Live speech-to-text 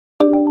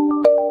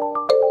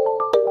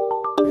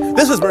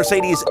This is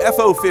Mercedes'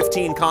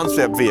 FO15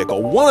 concept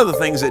vehicle. One of the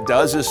things it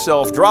does is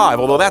self-drive,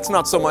 although that's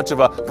not so much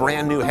of a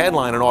brand new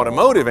headline in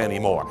automotive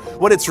anymore.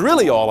 What it's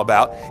really all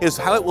about is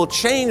how it will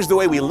change the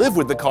way we live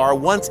with the car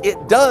once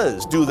it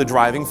does do the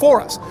driving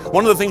for us.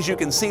 One of the things you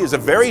can see is a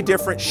very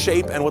different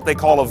shape and what they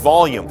call a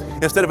volume.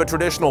 Instead of a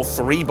traditional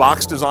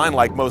three-box design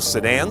like most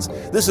sedans,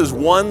 this is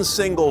one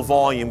single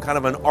volume, kind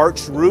of an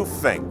arched roof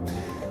thing.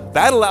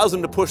 That allows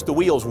them to push the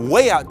wheels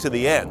way out to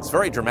the ends,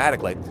 very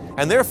dramatically,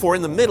 and therefore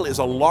in the middle is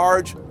a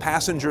large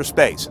passenger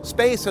space.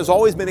 Space has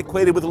always been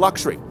equated with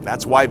luxury.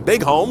 That's why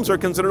big homes are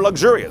considered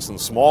luxurious and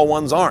small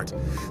ones aren't.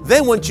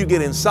 Then once you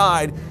get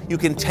inside, you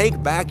can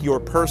take back your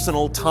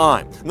personal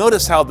time.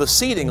 Notice how the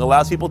seating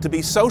allows people to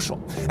be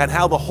social, and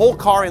how the whole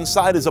car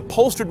inside is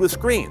upholstered with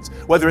screens,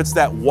 whether it's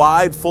that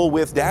wide,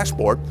 full-width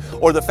dashboard,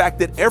 or the fact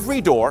that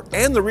every door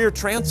and the rear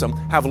transom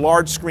have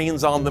large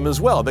screens on them as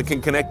well that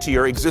can connect to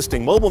your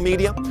existing mobile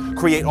media,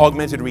 create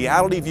augmented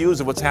reality views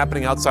of what's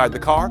happening outside the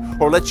car,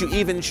 or let you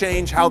even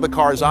change how the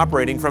car is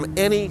operating from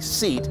any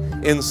seat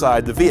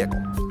inside the vehicle.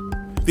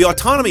 The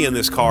autonomy in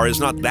this car is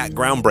not that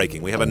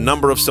groundbreaking. We have a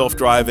number of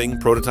self-driving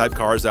prototype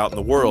cars out in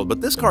the world, but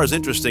this car is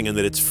interesting in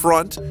that its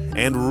front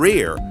and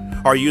rear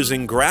are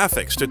using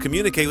graphics to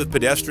communicate with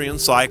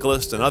pedestrians,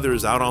 cyclists, and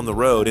others out on the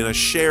road in a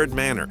shared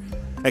manner,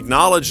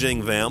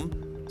 acknowledging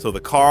them so the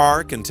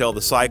car can tell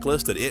the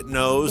cyclist that it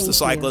knows the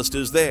cyclist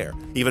is there,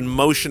 even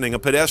motioning a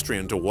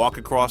pedestrian to walk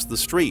across the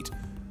street,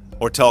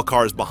 or tell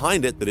cars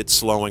behind it that it's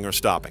slowing or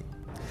stopping.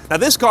 Now,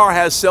 this car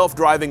has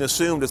self-driving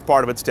assumed as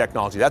part of its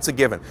technology. That's a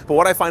given. But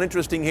what I find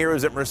interesting here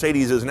is that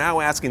Mercedes is now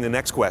asking the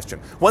next question.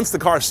 Once the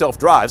car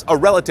self-drives, a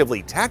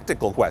relatively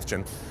tactical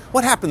question,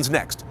 what happens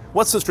next?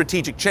 What's the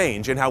strategic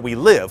change in how we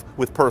live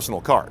with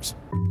personal cars?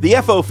 The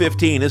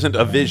FO15 isn't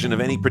a vision of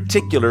any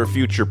particular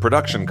future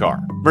production car.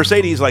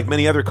 Mercedes, like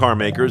many other car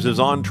makers, is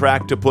on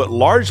track to put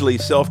largely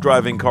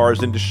self-driving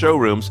cars into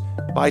showrooms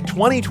by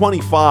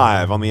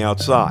 2025 on the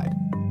outside.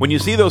 When you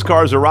see those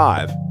cars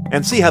arrive,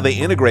 and see how they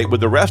integrate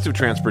with the rest of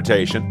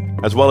transportation,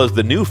 as well as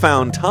the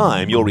newfound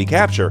time you'll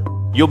recapture,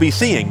 you'll be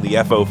seeing the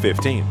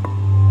FO15.